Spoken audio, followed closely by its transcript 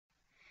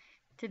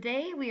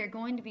Today we are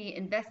going to be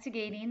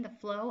investigating the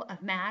flow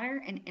of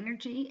matter and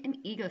energy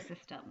in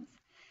ecosystems.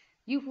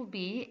 You will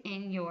be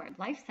in your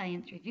Life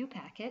Science Review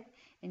packet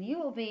and you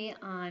will be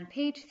on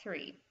page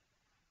 3.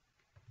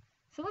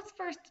 So let's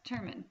first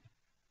determine,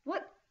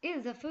 what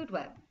is a food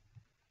web?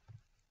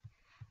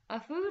 A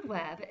food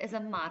web is a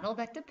model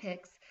that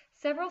depicts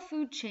several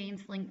food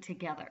chains linked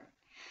together.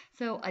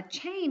 So a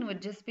chain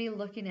would just be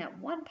looking at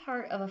one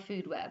part of a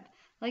food web,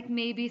 like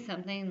maybe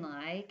something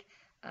like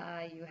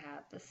you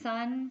have the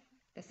sun.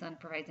 The sun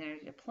provides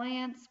energy to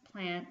plants.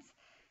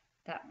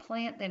 That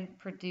plant then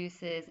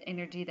produces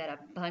energy that a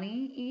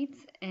bunny eats,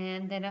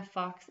 and then a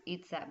fox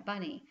eats that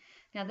bunny.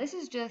 Now this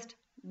is just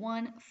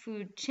one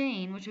food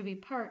chain, which would be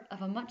part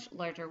of a much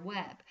larger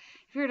web.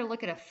 If you were to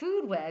look at a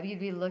food web, you'd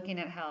be looking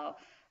at how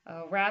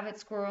rabbit,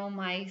 squirrel,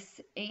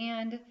 mice,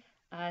 and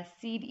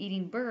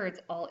seed-eating birds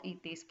all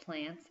eat these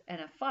plants,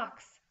 and a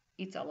fox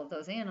eats all of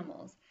those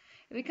animals.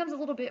 It becomes a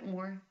little bit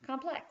more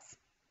complex.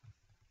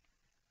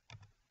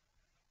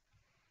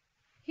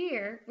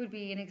 Here would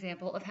be an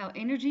example of how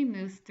energy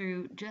moves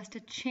through just a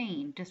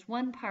chain, just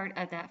one part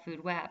of that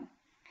food web.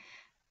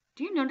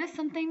 Do you notice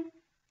something?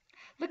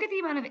 Look at the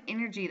amount of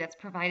energy that's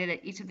provided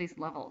at each of these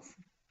levels.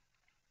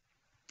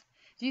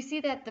 Do you see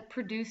that the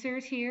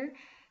producers here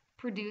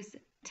produce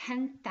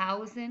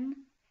 10,000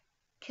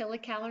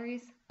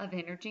 kilocalories of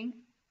energy?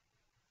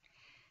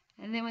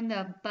 And then when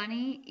the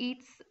bunny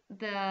eats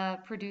the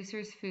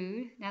producer's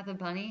food, now the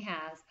bunny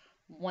has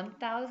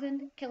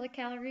 1,000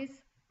 kilocalories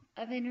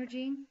of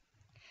energy.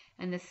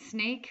 And the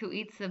snake who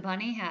eats the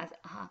bunny has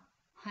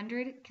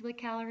 100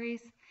 kilocalories.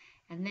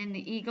 And then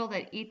the eagle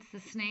that eats the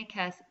snake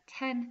has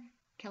 10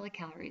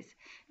 kilocalories.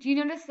 Do you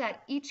notice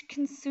that each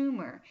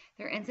consumer,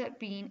 there ends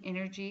up being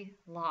energy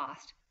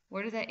lost?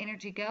 Where does that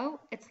energy go?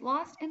 It's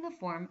lost in the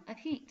form of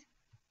heat.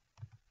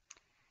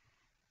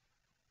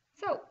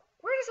 So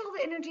where does all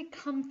the energy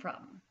come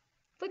from?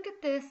 Look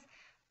at this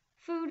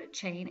food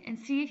chain and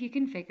see if you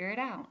can figure it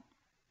out.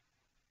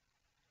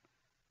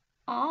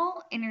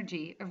 All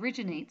energy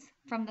originates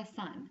from the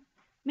sun.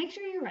 Make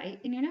sure you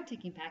write in your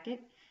note-taking packet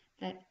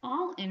that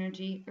all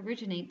energy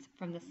originates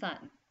from the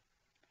sun.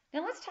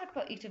 Now let's talk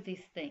about each of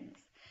these things,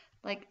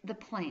 like the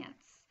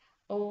plants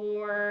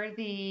or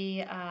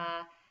the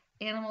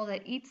animal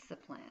that eats the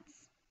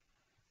plants.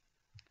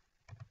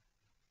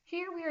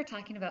 Here we are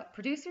talking about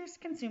producers,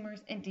 consumers,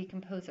 and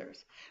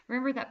decomposers.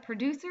 Remember that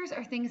producers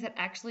are things that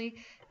actually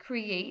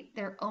create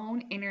their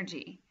own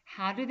energy.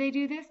 How do they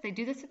do this? They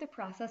do this through the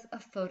process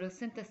of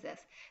photosynthesis.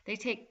 They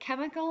take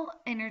chemical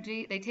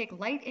energy, they take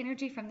light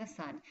energy from the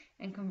sun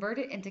and convert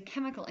it into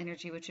chemical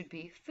energy, which would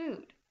be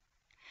food.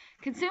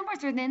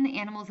 Consumers are then the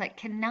animals that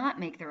cannot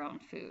make their own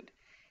food.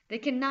 They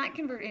cannot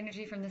convert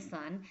energy from the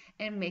sun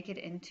and make it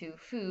into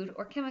food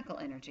or chemical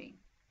energy.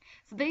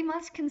 So they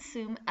must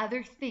consume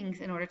other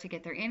things in order to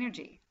get their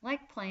energy,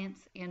 like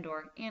plants and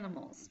or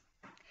animals.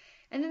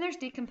 And then there's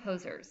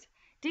decomposers.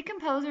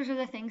 Decomposers are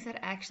the things that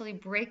actually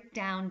break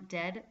down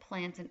dead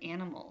plants and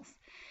animals,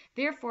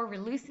 therefore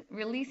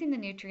releasing the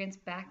nutrients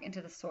back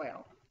into the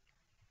soil.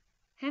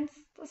 Hence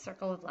the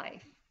circle of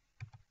life.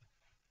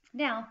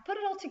 Now, put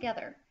it all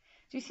together.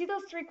 Do you see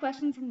those 3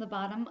 questions on the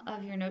bottom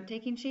of your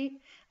note-taking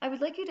sheet? I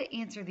would like you to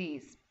answer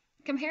these.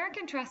 Compare and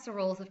contrast the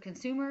roles of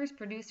consumers,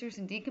 producers,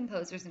 and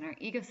decomposers in our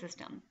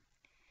ecosystem.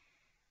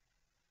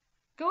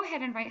 Go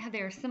ahead and write how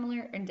they are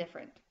similar and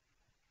different.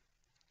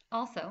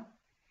 Also,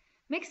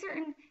 make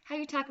certain how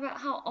you talk about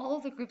how all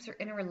of the groups are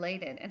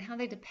interrelated and how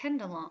they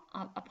depend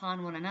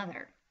upon one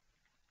another.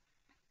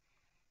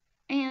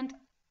 And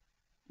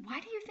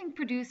why do you think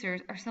producers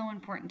are so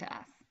important to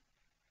us?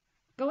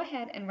 Go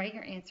ahead and write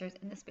your answers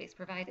in the space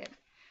provided.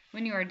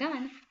 When you are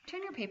done,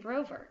 turn your paper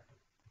over.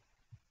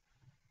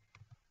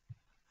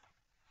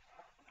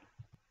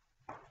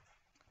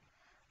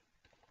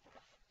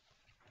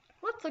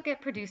 Let's look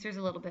at producers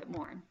a little bit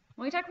more.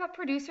 When we talk about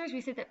producers,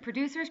 we say that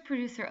producers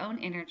produce their own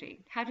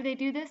energy. How do they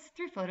do this?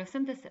 Through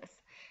photosynthesis.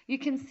 You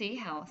can see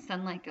how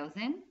sunlight goes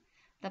in.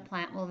 The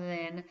plant will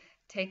then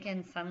take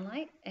in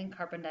sunlight and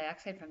carbon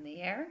dioxide from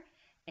the air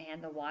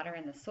and the water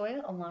in the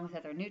soil along with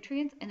other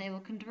nutrients, and they will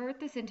convert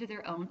this into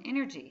their own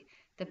energy.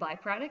 The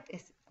byproduct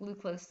is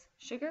glucose,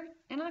 sugar,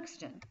 and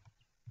oxygen.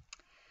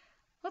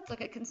 Let's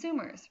look at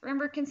consumers.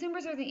 Remember,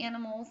 consumers are the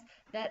animals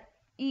that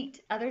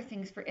eat other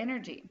things for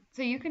energy.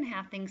 So you can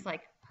have things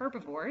like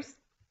herbivores,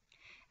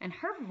 and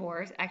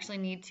herbivores actually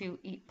need to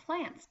eat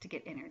plants to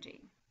get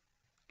energy.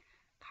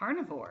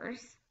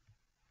 Carnivores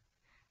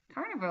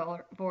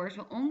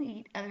will only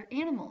eat other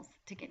animals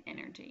to get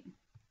energy.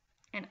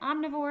 And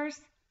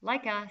omnivores,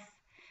 like us,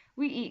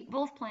 we eat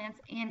both plants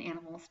and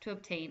animals to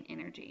obtain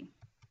energy.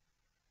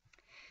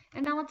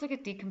 And now let's look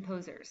at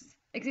decomposers.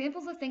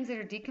 Examples of things that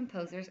are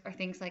decomposers are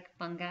things like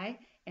fungi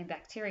and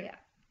bacteria.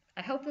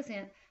 I hope this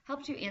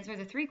helped you answer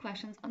the 3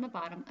 questions on the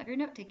bottom of your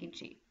note-taking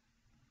sheet.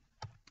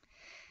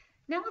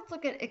 Now let's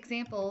look at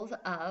examples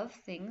of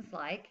things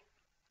like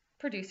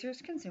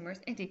producers, consumers,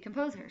 and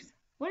decomposers.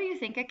 What do you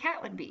think a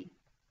cat would be?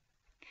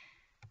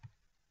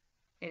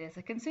 It is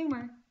a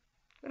consumer.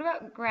 What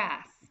about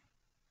grass?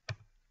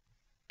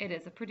 It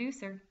is a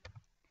producer.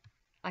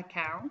 a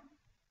cow,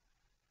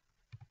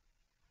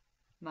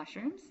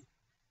 mushrooms,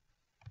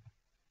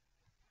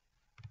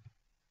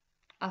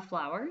 a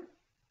flower,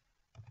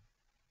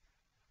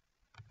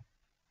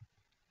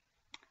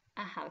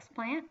 a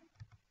houseplant,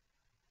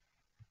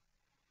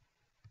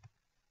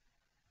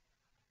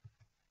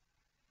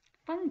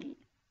 fungi,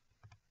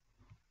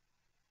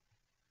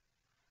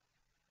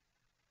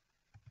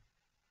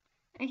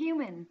 a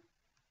human.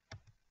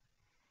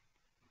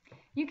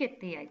 You get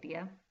the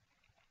idea.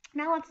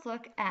 Now let's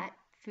look at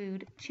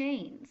food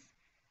chains.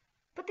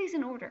 Put these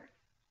in order.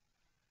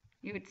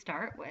 You would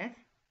start with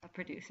a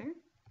producer,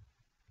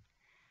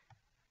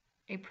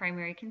 a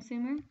primary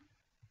consumer,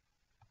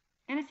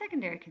 and a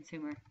secondary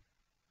consumer.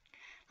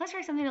 Let's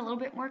try something a little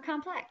bit more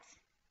complex.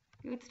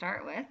 You would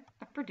start with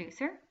a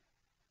producer,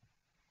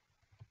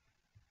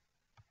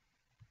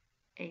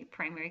 a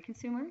primary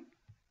consumer,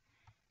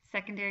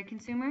 secondary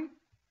consumer,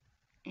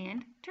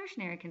 and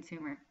tertiary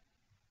consumer.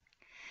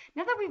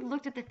 Now that we've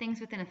looked at the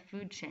things within a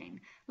food chain,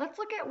 let's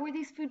look at where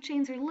these food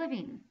chains are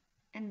living,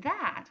 and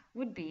that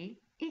would be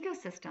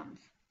ecosystems.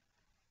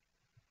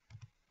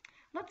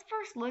 Let's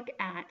first look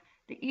at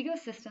the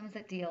ecosystems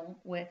that deal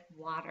with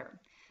water.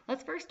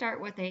 Let's first start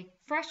with a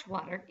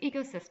freshwater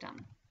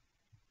ecosystem.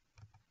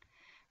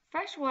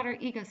 Freshwater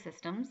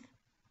ecosystems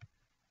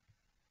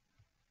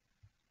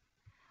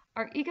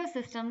are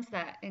ecosystems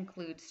that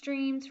include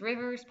streams,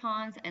 rivers,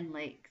 ponds, and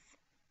lakes.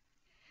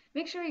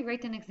 Make sure you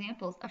write down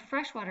examples of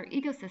freshwater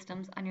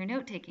ecosystems on your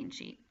note-taking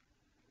sheet.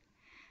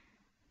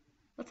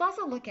 Let's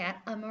also look at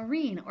a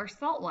marine or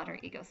saltwater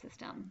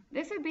ecosystem.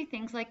 This would be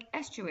things like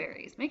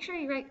estuaries. Make sure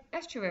you write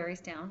estuaries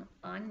down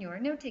on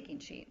your note-taking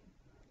sheet.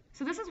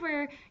 So this is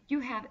where you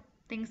have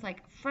things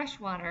like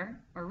freshwater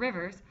or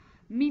rivers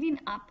meeting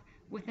up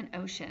with an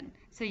ocean.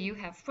 So you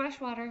have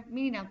freshwater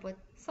meeting up with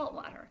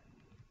saltwater.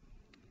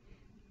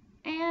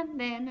 And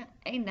then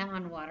a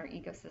non-water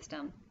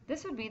ecosystem.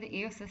 This would be the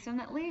ecosystem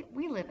that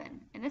we live in,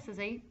 and this is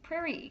a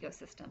prairie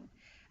ecosystem.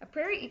 A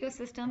prairie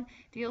ecosystem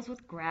deals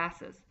with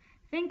grasses.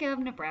 Think of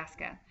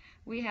Nebraska.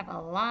 We have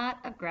a lot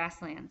of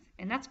grasslands,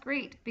 and that's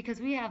great because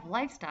we have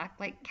livestock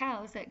like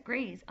cows that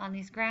graze on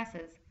these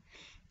grasses,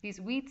 these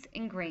wheats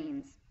and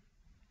grains.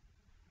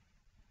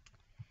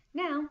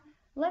 Now,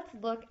 let's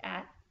look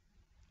at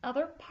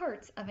other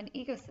parts of an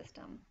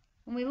ecosystem.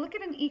 When we look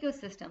at an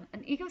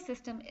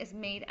ecosystem is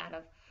made out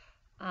of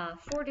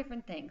 4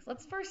 different things.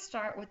 Let's first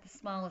start with the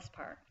smallest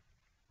part,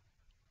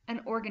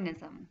 an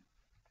organism.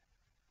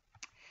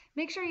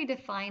 Make sure you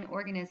define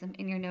organism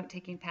in your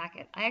note-taking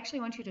packet. I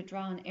actually want you to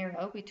draw an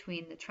arrow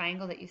between the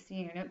triangle that you see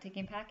in your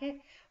note-taking packet.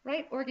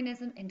 Write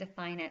organism and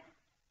define it.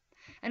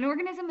 An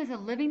organism is a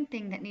living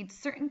thing that needs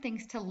certain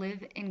things to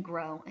live and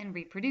grow and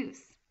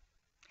reproduce.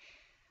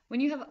 When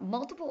you have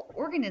multiple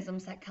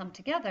organisms that come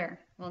together,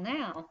 well,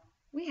 now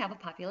we have a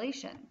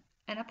population.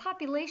 And a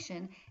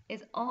population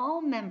is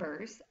all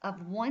members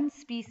of one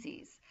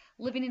species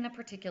living in a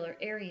particular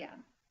area.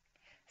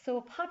 So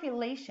a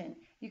population,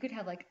 you could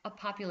have like a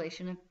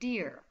population of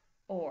deer,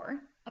 or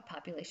a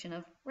population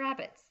of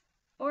rabbits,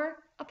 or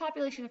a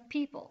population of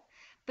people.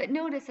 But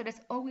notice that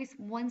it's always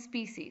one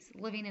species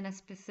living in a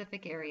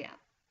specific area.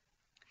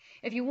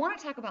 If you want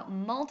to talk about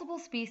multiple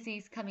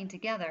species coming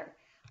together,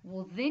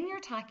 well, then you're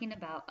talking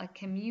about a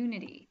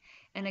community.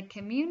 And a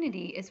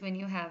community is when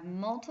you have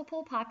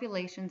multiple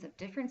populations of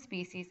different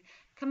species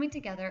coming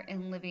together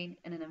and living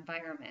in an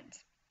environment.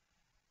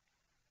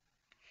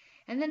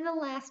 And then the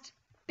last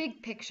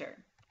big picture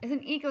is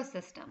an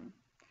ecosystem.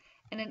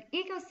 And an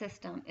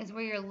ecosystem is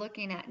where you're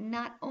looking at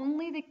not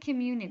only the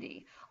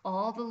community,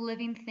 all the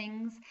living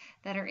things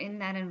that are in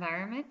that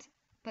environment,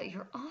 but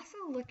you're also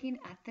looking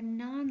at the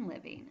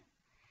non-living.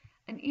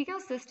 An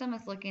ecosystem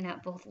is looking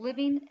at both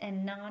living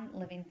and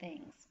non-living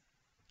things.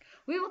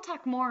 We will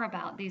talk more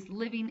about these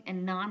living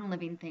and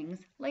non-living things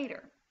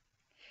later.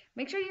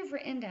 Make sure you've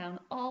written down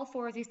all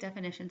 4 of these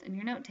definitions in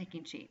your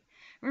note-taking sheet.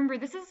 Remember,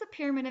 this is a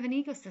pyramid of an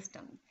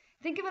ecosystem.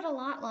 Think of it a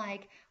lot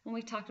like when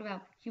we talked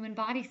about human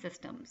body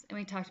systems, and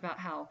we talked about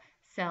how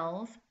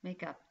cells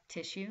make up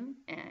tissue,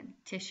 and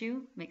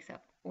tissue makes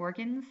up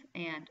organs,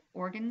 and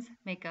organs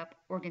make up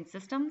organ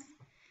systems.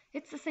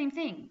 It's the same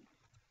thing.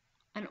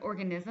 An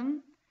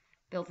organism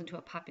builds into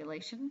a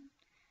population.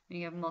 When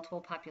you have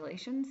multiple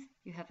populations,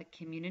 you have a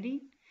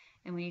community.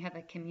 And when you have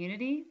a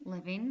community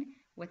living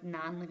with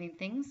non-living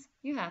things,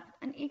 you have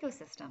an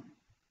ecosystem.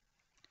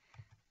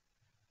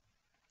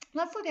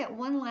 Let's look at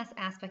one last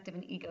aspect of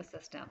an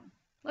ecosystem.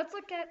 Let's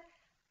look at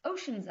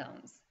ocean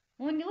zones.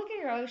 When you look at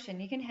your ocean,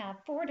 you can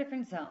have 4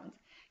 different zones.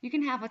 You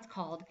can have what's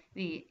called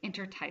the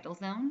intertidal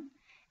zone.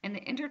 And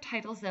the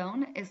intertidal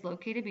zone is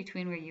located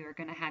between where you are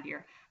going to have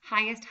your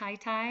highest high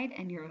tide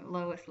and your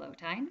lowest low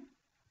tide.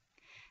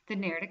 The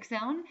neritic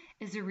zone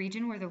is a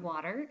region where the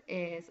water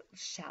is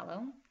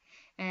shallow,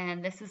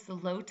 and this is the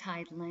low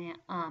tide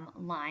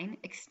line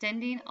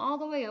extending all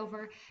the way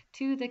over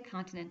to the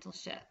continental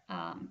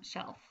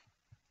shelf.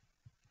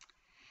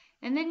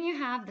 And then you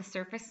have the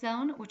surface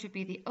zone, which would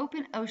be the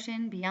open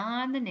ocean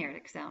beyond the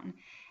neritic zone,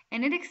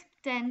 and it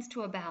extends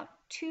to about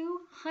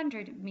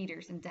 200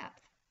 meters in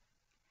depth,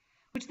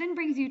 which then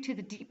brings you to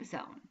the deep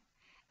zone.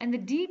 And the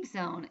deep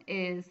zone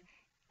is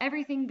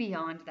everything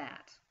beyond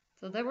that.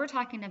 So that we're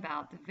talking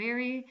about the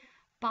very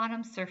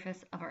bottom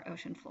surface of our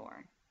ocean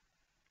floor.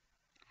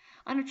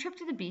 On a trip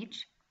to the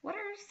beach, what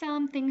are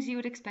some things you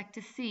would expect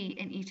to see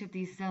in each of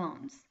these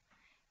zones?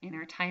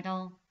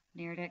 Intertidal,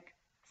 Nearctic,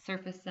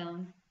 surface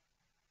zone.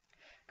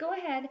 Go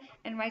ahead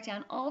and write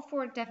down all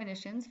 4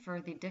 definitions for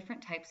the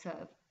different types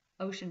of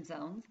ocean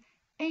zones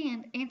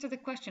and answer the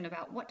question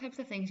about what types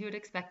of things you would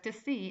expect to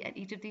see at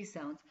each of these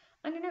zones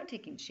on your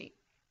note-taking sheet.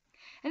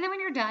 And then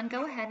when you're done,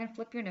 go ahead and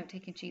flip your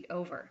note-taking sheet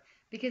over,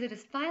 because it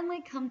has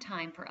finally come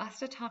time for us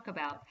to talk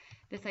about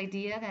this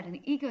idea that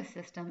an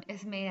ecosystem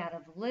is made out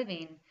of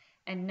living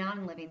and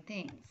non-living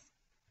things.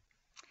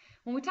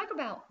 When we talk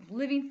about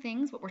living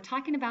things, what we're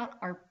talking about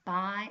are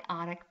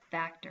biotic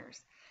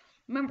factors.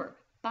 Remember,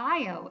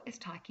 bio is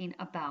talking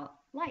about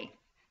life.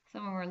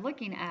 So when we're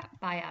looking at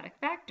biotic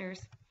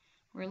factors,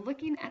 we're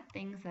looking at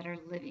things that are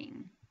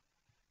living.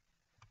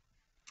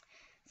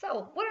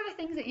 So what are the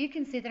things that you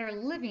can see that are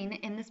living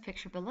in this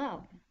picture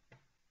below?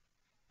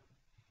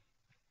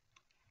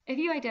 If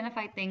you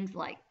identify things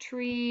like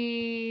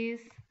trees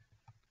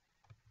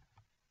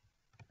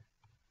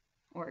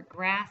or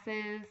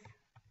grasses,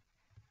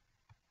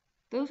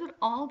 those would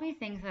all be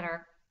things that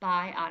are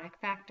biotic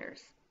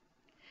factors.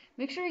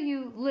 Make sure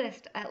you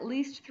list at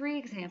least 3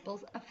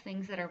 examples of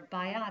things that are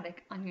biotic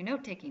on your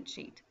note-taking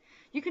sheet.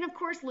 You can of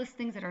course list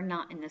things that are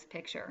not in this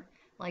picture,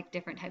 like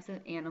different types of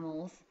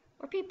animals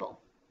or people.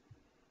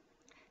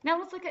 Now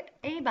let's look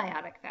at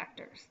abiotic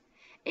factors.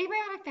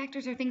 Abiotic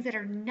factors are things that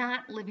are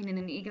not living in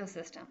an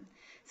ecosystem.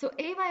 So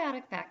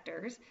abiotic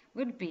factors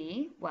would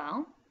be,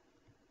 well,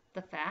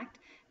 the fact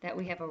that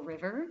we have a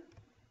river,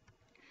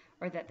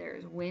 or that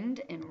there's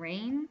wind and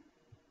rain,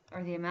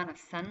 or the amount of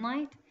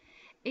sunlight.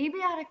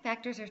 Abiotic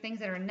factors are things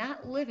that are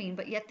not living,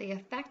 but yet they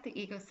affect the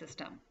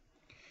ecosystem.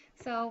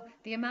 So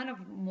the amount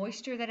of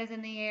moisture that is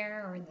in the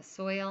air or in the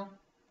soil,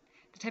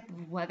 the type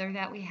of weather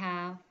that we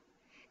have,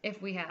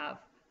 if we have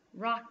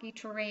rocky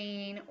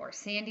terrain or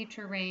sandy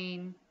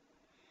terrain,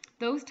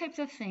 those types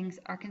of things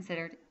are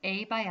considered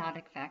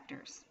abiotic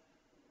factors.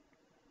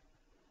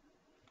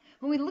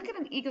 When we look at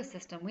an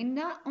ecosystem, we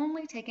not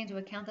only take into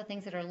account the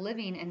things that are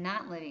living and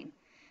not living,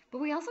 but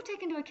we also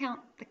take into account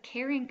the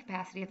carrying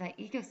capacity of that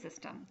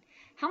ecosystem.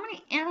 How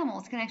many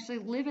animals can actually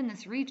live in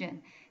this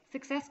region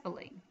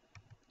successfully?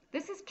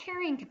 This is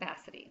carrying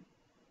capacity.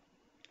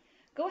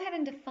 Go ahead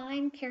and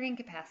define carrying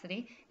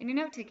capacity in your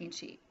note-taking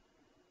sheet.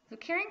 So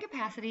carrying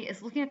capacity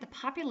is looking at the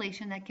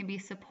population that can be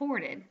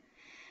supported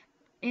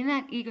in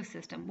that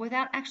ecosystem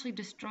without actually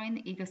destroying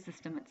the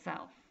ecosystem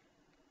itself.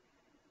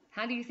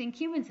 How do you think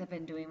humans have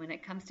been doing when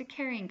it comes to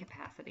carrying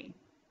capacity?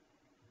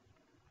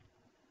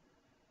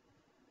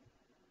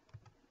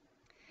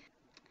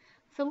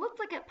 So let's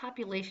look at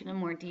population in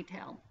more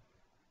detail.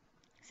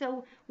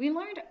 So we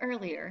learned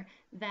earlier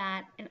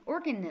that an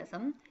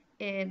organism,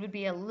 it would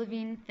be a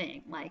living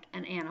thing like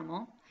an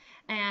animal,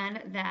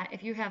 and that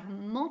if you have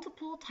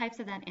multiple types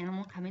of that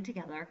animal coming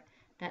together,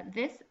 that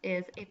this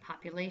is a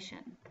population.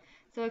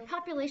 So a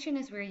population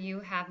is where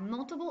you have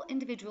multiple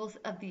individuals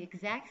of the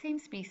exact same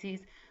species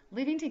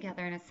living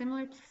together in a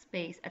similar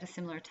space at a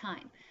similar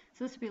time.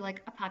 So this would be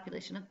like a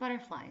population of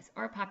butterflies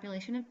or a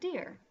population of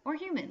deer or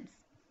humans.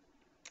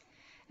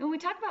 And when we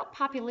talk about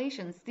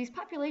populations, these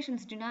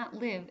populations do not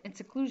live in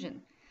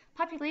seclusion.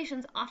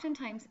 Populations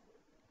oftentimes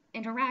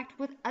interact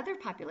with other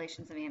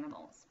populations of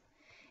animals.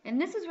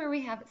 And this is where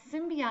we have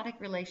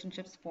symbiotic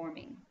relationships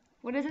forming.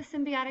 What is a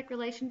symbiotic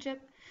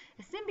relationship?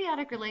 A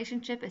symbiotic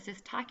relationship is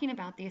just talking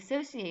about the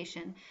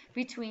association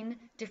between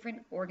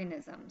different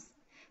organisms.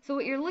 So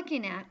what you're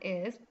looking at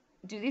is,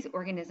 do these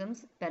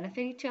organisms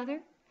benefit each other?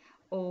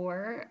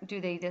 Or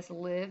do they just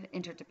live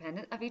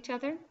interdependent of each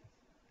other?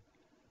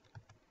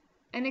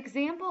 An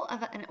example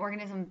of an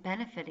organism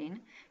benefiting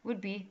would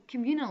be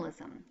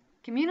communalism.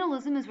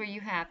 Communalism is where you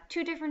have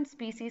 2 different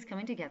species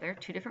coming together,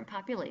 2 different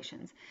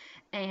populations,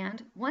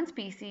 and one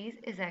species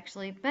is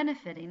actually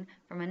benefiting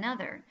from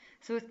another.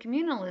 So with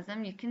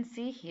communalism, you can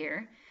see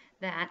here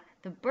that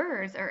the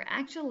birds are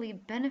actually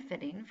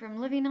benefiting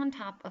from living on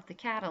top of the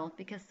cattle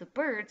because the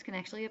birds can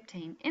actually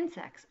obtain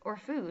insects or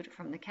food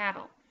from the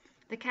cattle.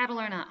 The cattle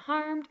are not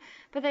harmed,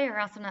 but they are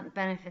also not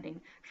benefiting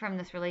from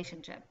this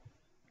relationship.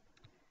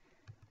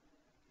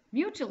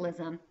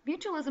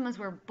 Mutualism is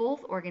where both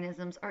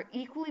organisms are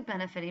equally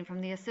benefiting from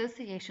the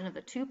association of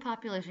the 2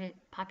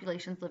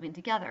 populations living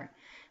together,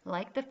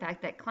 like the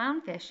fact that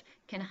clownfish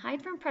can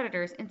hide from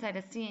predators inside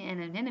a sea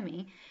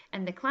anemone,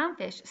 and the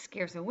clownfish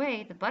scares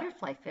away the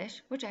butterfly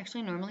fish, which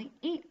actually normally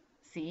eat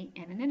sea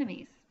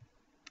anemones.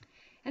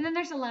 And then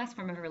there's the last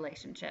form of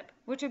relationship,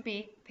 which would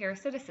be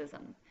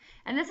parasiticism.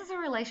 And this is a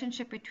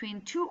relationship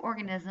between 2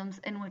 organisms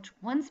in which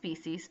one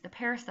species, the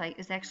parasite,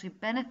 is actually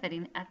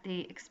benefiting at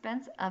the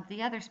expense of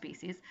the other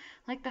species,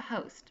 like the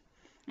host.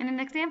 And an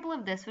example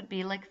of this would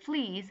be like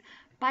fleas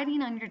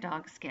biting on your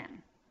dog's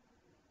skin.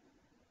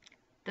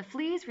 The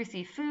fleas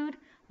receive food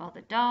while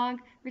the dog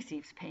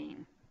receives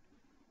pain.